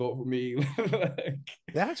 everyone, please vote for me. Like,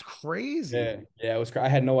 That's yeah, crazy. yeah, it was. I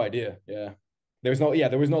had no idea. There was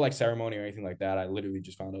no like ceremony or anything like that. I literally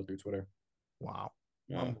just found out through Twitter. Wow.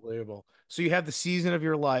 Yeah. Unbelievable. So you have the season of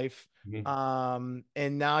your life, Mhm.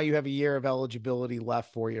 and now you have a year of eligibility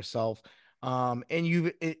left for yourself. And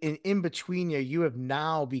in between you have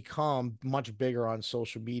now become much bigger on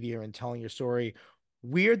social media and telling your story.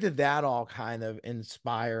 Where did that all kind of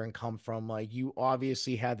inspire and come from? Like you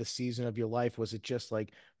obviously had the season of your life. Was it just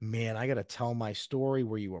like, man, I got to tell my story?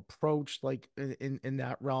 Were you approached like in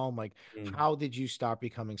that realm? Like, Mm. how did you start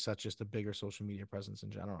becoming such just a bigger social media presence in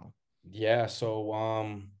general? Yeah. So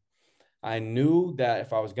I knew that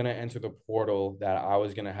if I was going to enter the portal, that I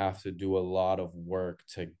was going to have to do a lot of work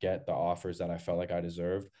to get the offers that I felt like I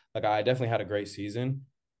deserved. Like I definitely had a great season,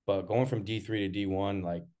 but going from D3 to D1,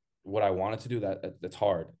 like what I wanted to do, that's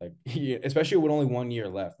hard. Like especially with only 1 year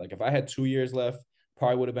left. Like if I had 2 years left,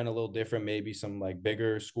 probably would have been a little different, maybe some like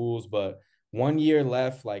bigger schools, but 1 year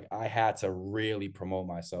left, like I had to really promote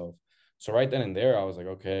myself. So right then and there, I was like,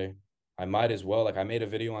 okay, I might as well. Like I made a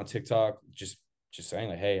video on TikTok just saying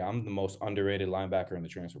like, hey, I'm the most underrated linebacker in the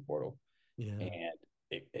transfer portal. And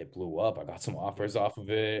Yeah. it blew up. I got some offers off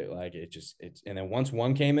of it. Like and then once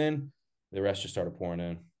one came in, the rest just started pouring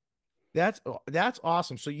in. That's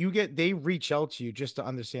awesome. So they reach out to you just to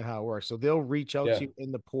understand how it works. So they'll reach out to Yeah. you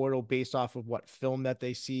in the portal based off of what film that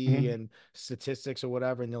they see Mhm. and statistics or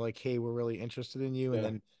whatever, and they're like, "Hey, we're really interested in you," and Yeah.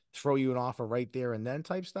 then throw you an offer right there and then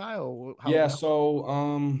type style. How would Yeah. that work? So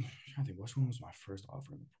I think which one was my first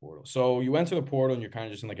offer in the portal. So you went to the portal and you're kind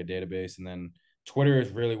of just in like a database, and then Twitter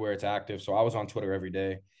is really where it's active. So I was on Twitter every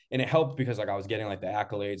day. And it helped because like I was getting like the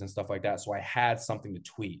accolades and stuff like that. So I had something to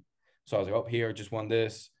tweet. So I was like, oh, here, just won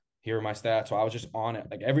this. Here are my stats. So I was just on it.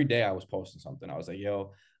 Like every day I was posting something. I was like,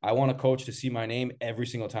 yo, I want a coach to see my name every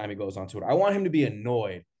single time he goes on Twitter. I want him to be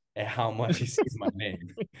annoyed at how much he sees my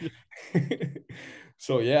name.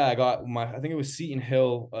 So yeah, I think it was Seton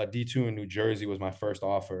Hill, D2 in New Jersey was my first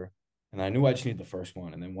offer. And I knew I just needed the first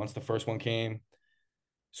one. And then once the first one came,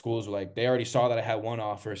 schools were like, they already saw that I had one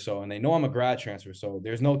offer. So, and they know I'm a grad transfer. So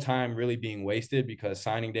there's no time really being wasted because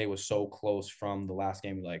signing day was so close from the last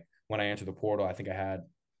game. Like when I entered the portal, I think I had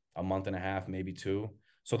a month and a half, maybe two.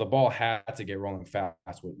 So the ball had to get rolling fast,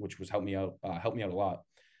 which was helped me out a lot.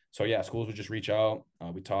 So yeah, schools would just reach out,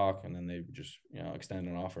 we talk, and then they would just, extend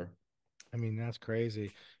an offer. I mean, that's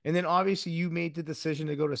crazy. And then obviously you made the decision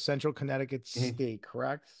to go to Central Connecticut Mhm. State,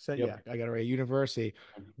 correct? So yeah, Yep. I got it right. University.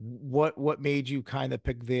 What made you kind of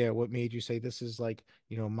pick there? What made you say this is like,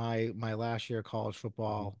 my last year of college Mhm.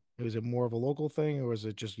 football? Was it more of a local thing or was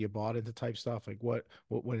it just you bought into type stuff? Like what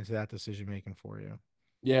went into that decision making for you?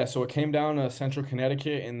 Yeah, so it came down to Central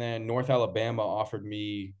Connecticut, and then North Alabama offered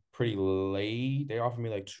me pretty late. They offered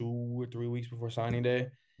me like 2 or 3 weeks before signing day.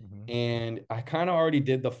 Hmm. And I kind of already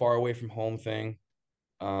did the far away from home thing.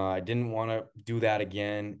 I didn't want to do that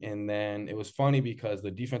again. And then it was funny because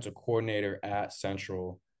the defensive coordinator at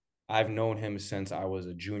Central, I've known him since I was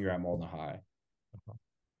a junior at Malden High.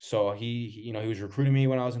 So he was recruiting me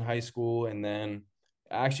when I was in high school, and then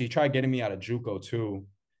actually he tried getting me out of JUCO too.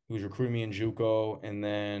 He was recruiting me in JUCO, and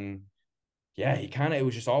then yeah, it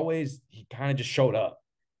was just always he kind of just showed up.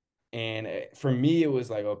 And for me, it was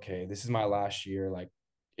like, okay, this is my last year. Like,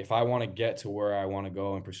 if I want to get to where I want to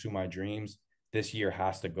go and pursue my dreams, this year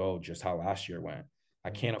has to go just how last year went. I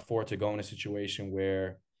can't afford to go in a situation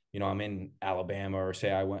where, I'm in Alabama or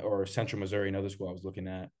say I went or Central Missouri, another school I was looking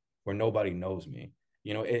at, where nobody knows me.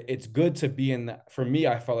 It's good to be in that. For me,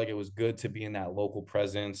 I felt like it was good to be in that local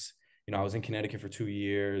presence. I was in Connecticut for 2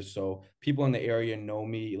 years, so people in the area know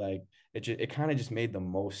me. Like it kind of just made the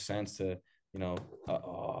most sense to you know,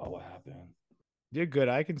 oh, what happened? You're good.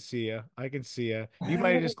 I can see you. I can see you. You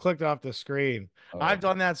might have just clicked off the screen. Oh, I've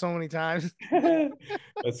done that so many times. that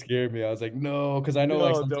scared me. I was like, no, because I know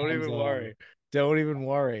like No, don't sometimes, even worry. Don't even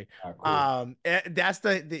worry. cool. That's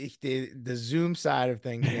the Zoom side of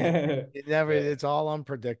things, man. It never, Yeah, it's all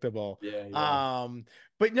unpredictable. yeah, yeah.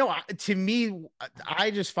 But no, to me,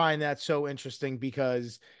 I just find that so interesting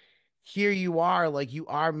because here you are, like you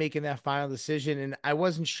are making that final decision. And I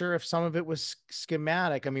wasn't sure if some of it was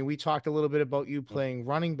schematic. I mean, we talked a little bit about you playing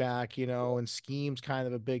running back, and scheme's kind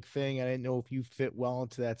of a big thing. I didn't know if you fit well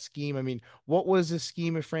into that scheme. I mean, what was the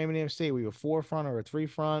scheme of Framingham State? Were you a four front or a three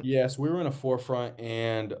front? Yes, we were in a forefront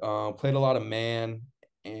and played a lot of man.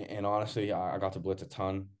 And honestly, I got to blitz a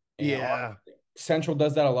ton. And Yeah. Central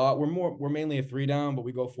does that a lot. We're mainly a three down, but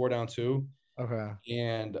we go four down too. Okay.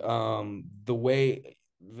 And the way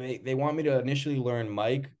they want me to initially learn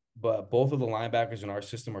Mike, but both of the linebackers in our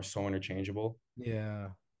system are so interchangeable. Yeah.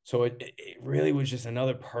 So it really was just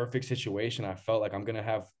another perfect situation. I felt like I'm gonna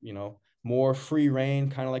have, more free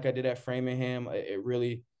reign, kind of like I did at Framingham. It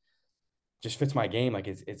really just fits my game. Like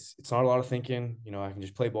it's not a lot of thinking. I can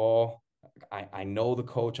just play ball. I know the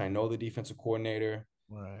coach, I know the defensive coordinator.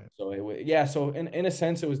 Right. So it was yeah. So in a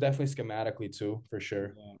sense, it was definitely schematically too, for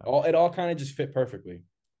sure. Yeah. It all kind of just fit perfectly.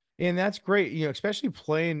 And that's great, especially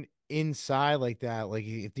playing inside like that. Like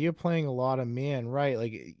if you're playing a lot of man, right?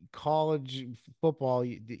 Like college football,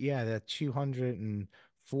 yeah, that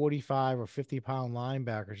 245 or 50 pound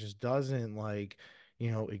linebacker just doesn't like,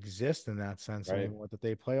 exist in that sense Right. anymore. That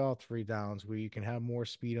they play all three downs where you can have more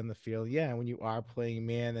speed on the field. Yeah, and when you are playing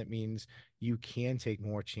man, that means you can take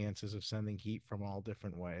more chances of sending heat from all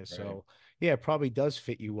different ways. Right. So yeah, it probably does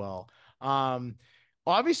fit you well.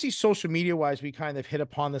 Obviously, social media wise, we kind of hit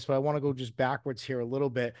upon this, but I want to go just backwards here a little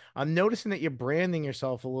bit. I'm noticing that you're branding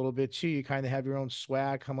yourself a little bit too. You kind of have your own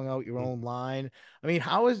swag coming out, your own line. I mean,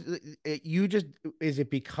 how is it, is it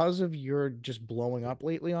because of your just blowing up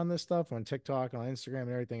lately on this stuff on TikTok, on Instagram,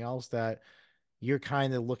 and everything else that you're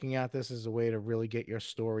kind of looking at this as a way to really get your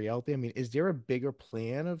story out there? I mean, is there a bigger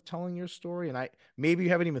plan of telling your story? And maybe you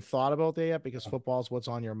haven't even thought about that yet because football's what's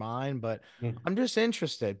on your mind, but Mhm. I'm just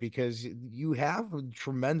interested because you have a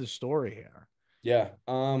tremendous story here. Yeah.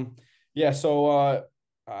 Yeah. So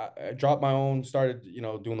I dropped my own, started,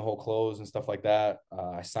 doing the whole clothes and stuff like that.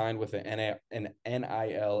 I signed with an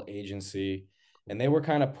NIL agency, and they were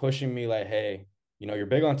kind of pushing me like, hey, you're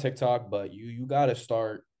big on TikTok, but you got to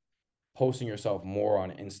start posting yourself more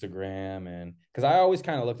on Instagram. And because I always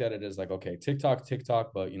kind of looked at it as like, okay, TikTok,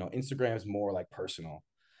 but Instagram is more like personal.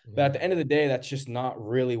 But at Yeah, the end of the day, that's just not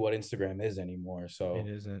really what Instagram is anymore. it So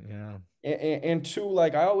isn't. Yeah. and two,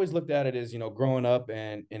 like I always looked at it as, growing up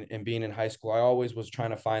and being in high school, I always was trying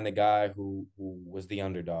to find the guy who was the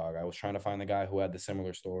underdog. I was trying to find the guy who had the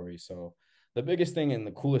similar story. So the biggest thing and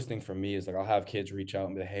the coolest thing for me is like I'll have kids reach out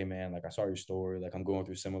and be like, hey man, like I saw your story, like I'm going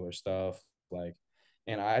through similar stuff. Like,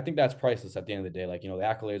 and I think that's priceless at the end of the day. Like, the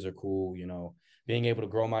accolades are cool, being able to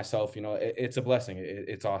grow myself, it's a blessing.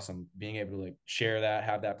 It's awesome being able to like share that,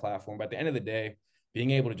 have that platform. But at the end of the day, being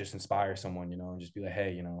able to just inspire someone, and just be like,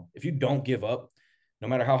 hey, if you don't give up, no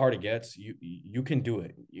matter how hard it gets, you can do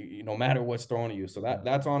it. No matter what's thrown at you. So Yeah.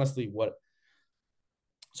 that's honestly what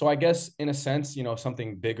So I guess in a sense,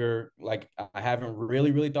 something bigger, like I haven't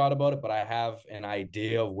really thought about it, but I have an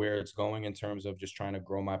idea of where it's going in terms of just trying to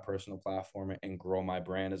grow my personal platform and grow my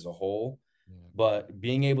brand as a whole. Yeah. But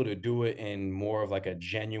being able to do it in more of like a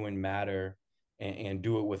genuine matter and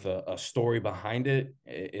do it with a story behind it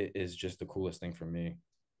is just the coolest thing for me.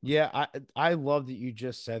 Yeah, I love that you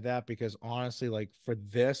just said that because honestly, like for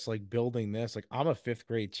this, like building this, like I'm a fifth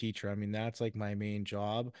grade teacher. I mean, that's like my main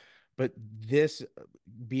job. But this,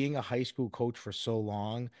 being a high school coach for so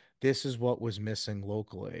long, this is what was missing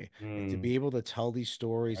locally. Like to be Mm, able to tell these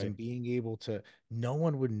stories right. and being able to, no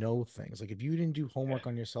one would know things. Like if you didn't do homework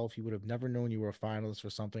on yourself, you would have never known you were a finalist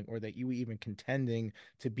for something or that you were even contending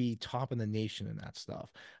to be top in the nation in that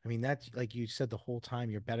stuff. I mean, that's like you said the whole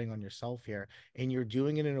time you're betting on yourself here and you're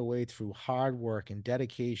doing it in a way through hard work and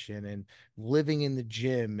dedication and living in the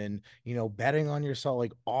gym and betting on yourself,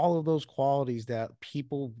 like all of those qualities that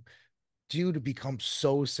people do to become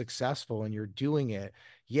so successful, and you're doing it.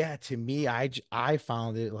 Yeah, to me, I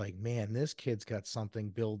found it like, man, this kid's got something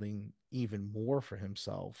building even more for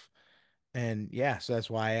himself. And yeah, so that's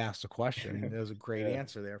why I asked the question. I mean, there was a great Yeah,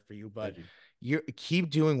 answer there for you, but thank you. you keep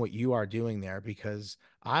doing what you are doing there because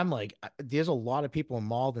I'm like, there's a lot of people in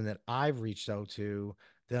Malden that I've reached out to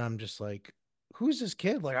that I'm just like, who's this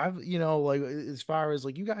kid? Like like as far as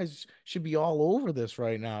like you guys should be all over this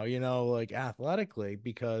right now, like athletically,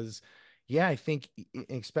 because yeah, I think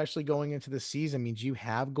especially going into the season, I mean, do you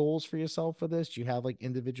have goals for yourself for this? Do you have like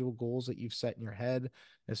individual goals that you've set in your head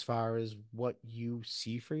as far as what you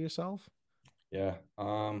see for yourself? Yeah.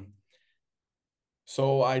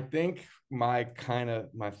 So I think my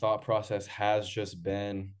thought process has just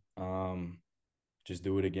been just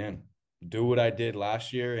do it again. Do what I did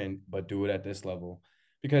last year but do it at this level.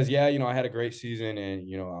 Because yeah, I had a great season and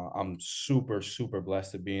I'm super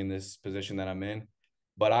blessed to be in this position that I'm in.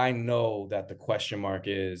 But I know that the question mark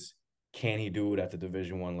is can he do it at the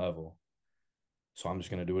Division 1 level? So I'm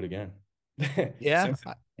just gonna do it again. Yeah, Simple.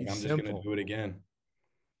 Like it's I'm just gonna simple. do it again.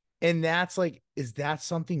 And that's like, is that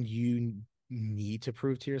something you need to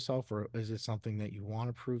prove to yourself, or is it something that you want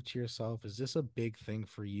to prove to yourself? Is this a big thing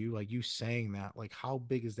for you? Like you saying that, like how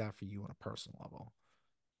big is that for you on a personal level?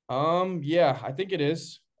 Yeah, I think it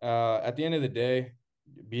is. At the end of the day,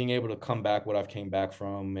 being able to come back what I've came back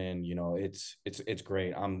from, and it's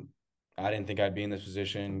great. I didn't think I'd be in this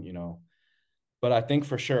position, but I think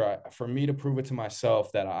for sure, for me to prove it to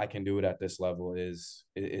myself that I can do it at this level is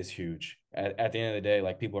huge. At the end of the day,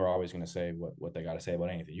 like people are always going to say what they got to say about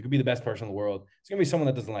anything. You could be the best person in the world. It's going to be someone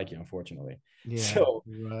that doesn't like you, unfortunately. Yeah, So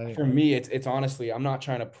right. for me, it's honestly, I'm not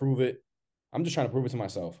trying to prove it. I'm just trying to prove it to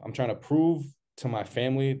myself. I'm trying to prove to my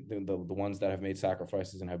family, the ones that have made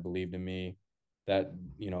sacrifices and have believed in me, that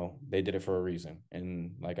they did it for a reason.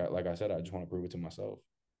 And like I said, I just want to prove it to myself.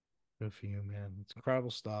 Good for you, man. It's incredible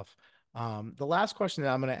stuff. The last question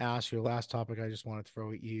that I'm going to ask you, the last topic I just want to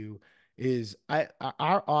throw at you is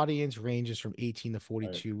our audience ranges from 18 to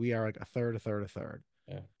Right. 42. We are like a third, a third, a third.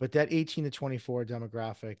 Yeah. But that 18 to 24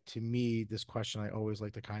 demographic, to me, this question I always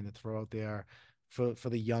like to kind of throw out there for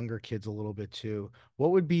the younger kids a little bit too.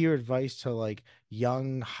 What would be your advice to like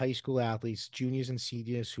young high school athletes, juniors and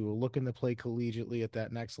seniors who are looking to play collegiately at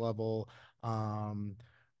that next level? Um,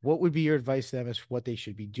 what would be your advice to them as what they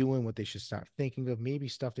should be doing, what they should start thinking of, maybe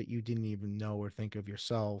stuff that you didn't even know or think of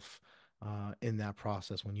yourself in that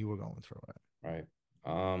process when you were going through it? Right.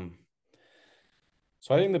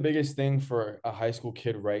 So I think the biggest thing for a high school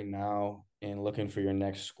kid right now and looking for your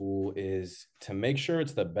next school is to make sure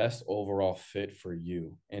it's the best overall fit for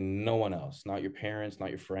you and no one else, not your parents, not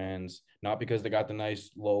your friends, not because they got the nice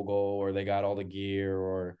logo or they got all the gear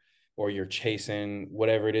or you're chasing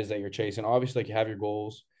whatever it is that you're chasing. Obviously, like you have your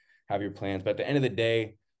goals, have your plans, but at the end of the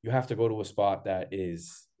day, you have to go to a spot that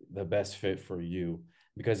is the best fit for you.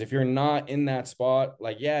 Because if you're not in that spot,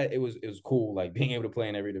 like yeah, it was cool, like being able to play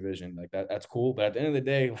in every division, like that's cool. But at the end of the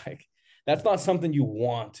day, like that's not something you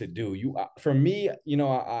want to do. For me,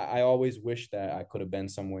 I always wish that I could have been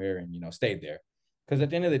somewhere and stayed there, because at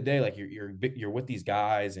the end of the day, like you're with these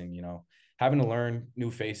guys and having to learn new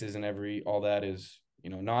faces and all that is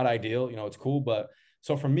not ideal. It's cool, but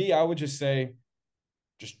so for me, I would just say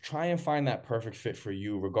just try and find that perfect fit for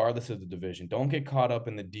you, regardless of the division. Don't get caught up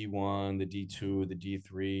in the D1, the D2, the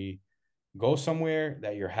D3. Go somewhere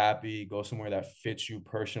that you're happy, go somewhere that fits you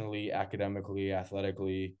personally, academically,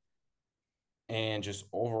 athletically, and just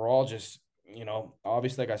overall,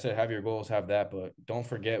 obviously, like I said, have your goals, have that, but don't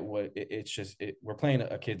forget we're playing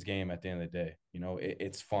a kid's game at the end of the day.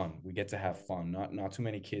 It's fun. We get to have fun. Not too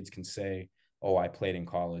many kids can say, oh, I played in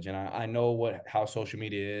college. And I know how social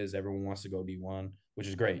media is. Everyone wants to go D1, which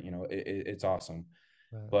is great. It's awesome.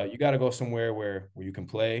 Right. But you got to go somewhere where you can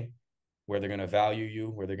play, where they're going to value you,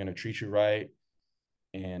 where they're going to treat you right.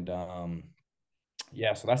 And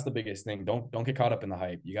yeah, so that's the biggest thing. Don't get caught up in the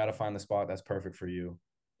hype. You got to find the spot that's perfect for you.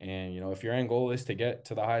 And if your end goal is to get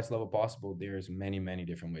to the highest level possible, there's many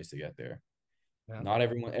different ways to get there. Yeah. Not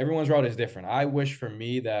everyone's route is different. I wish for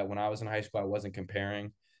me that when I was in high school, I wasn't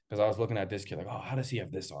comparing because I was looking at this kid like, oh, how does he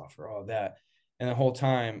have this offer? Oh, that. And the whole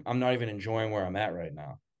time, I'm not even enjoying where I'm at right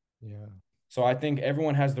now. Yeah. So I think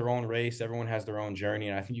everyone has their own race, everyone has their own journey,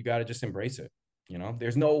 and I think you got to just embrace it.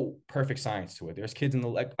 There's no perfect science to it. There's kids in the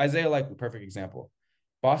like Isaiah, like the perfect example.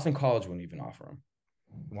 Boston College wouldn't even offer him.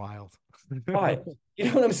 Wild. Why? You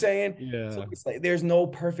know what I'm saying? So Yeah. it's like there's no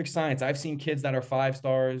perfect science. I've seen kids that are 5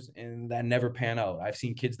 stars and that never pan out. I've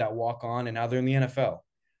seen kids that walk on and now they're in the NFL.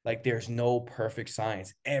 Like there's no perfect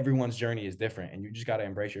science. Everyone's journey is different, and you just got to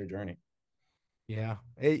embrace your journey. Yeah,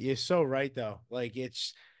 you're so right though. Like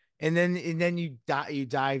it's, and then you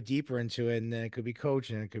dive deeper into it, and then it could be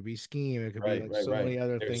coaching, it could be scheme, it could be Right, like right, so right. many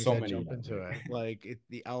other There's things so that many. jump Yeah, into it. right. Like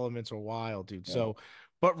the elements are wild, dude. Yeah, So,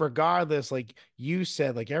 but regardless, like you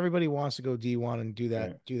said, like everybody wants to go D1 and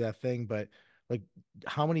right, do that thing, but like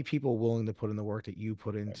how many people are willing to put in the work that you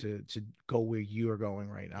put right, into to go where you are going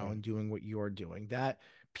right now right, and doing what you're doing? That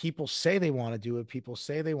people say they want to do it, people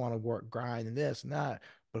say they want to work, grind, and this and that,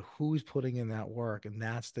 but who's putting in that work? And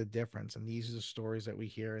that's the difference. And these are the stories that we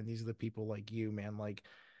hear. And these are the people like you, man. Like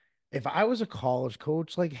if I was a college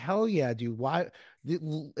coach, like hell yeah, dude. Why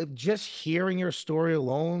just hearing your story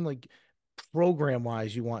alone, like program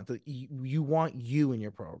wise, you want you in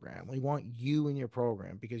your program. We want you in your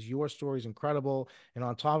program because your story is incredible. And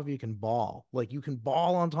on top of it, you can ball. Like you can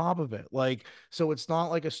ball on top of it. Like so it's not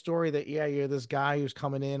like a story that, yeah, you're this guy who's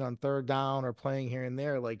coming in on third down or playing here and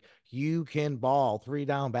there. Like you can ball 3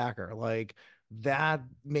 down backer. Like that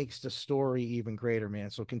makes the story even greater, man.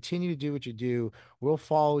 So continue to do what you do. We'll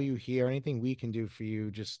follow you here. Anything we can do for you,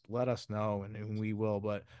 just let us know and we will.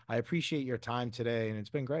 But I appreciate your time today, and it's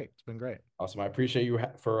been great. It's been great. Awesome. I appreciate you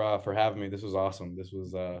for having me. This was awesome. This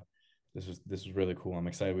was really cool. I'm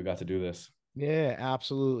excited we got to do this. Yeah,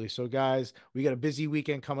 absolutely. So, guys, we got a busy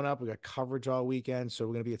weekend coming up. We got coverage all weekend. So,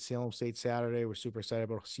 we're going to be at Salem State Saturday. We're super excited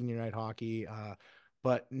about senior night hockey.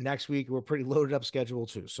 But next week, we're pretty loaded up schedule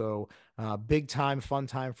too. So, big time, fun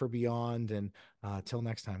time for Beyond. And till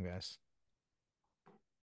next time, guys.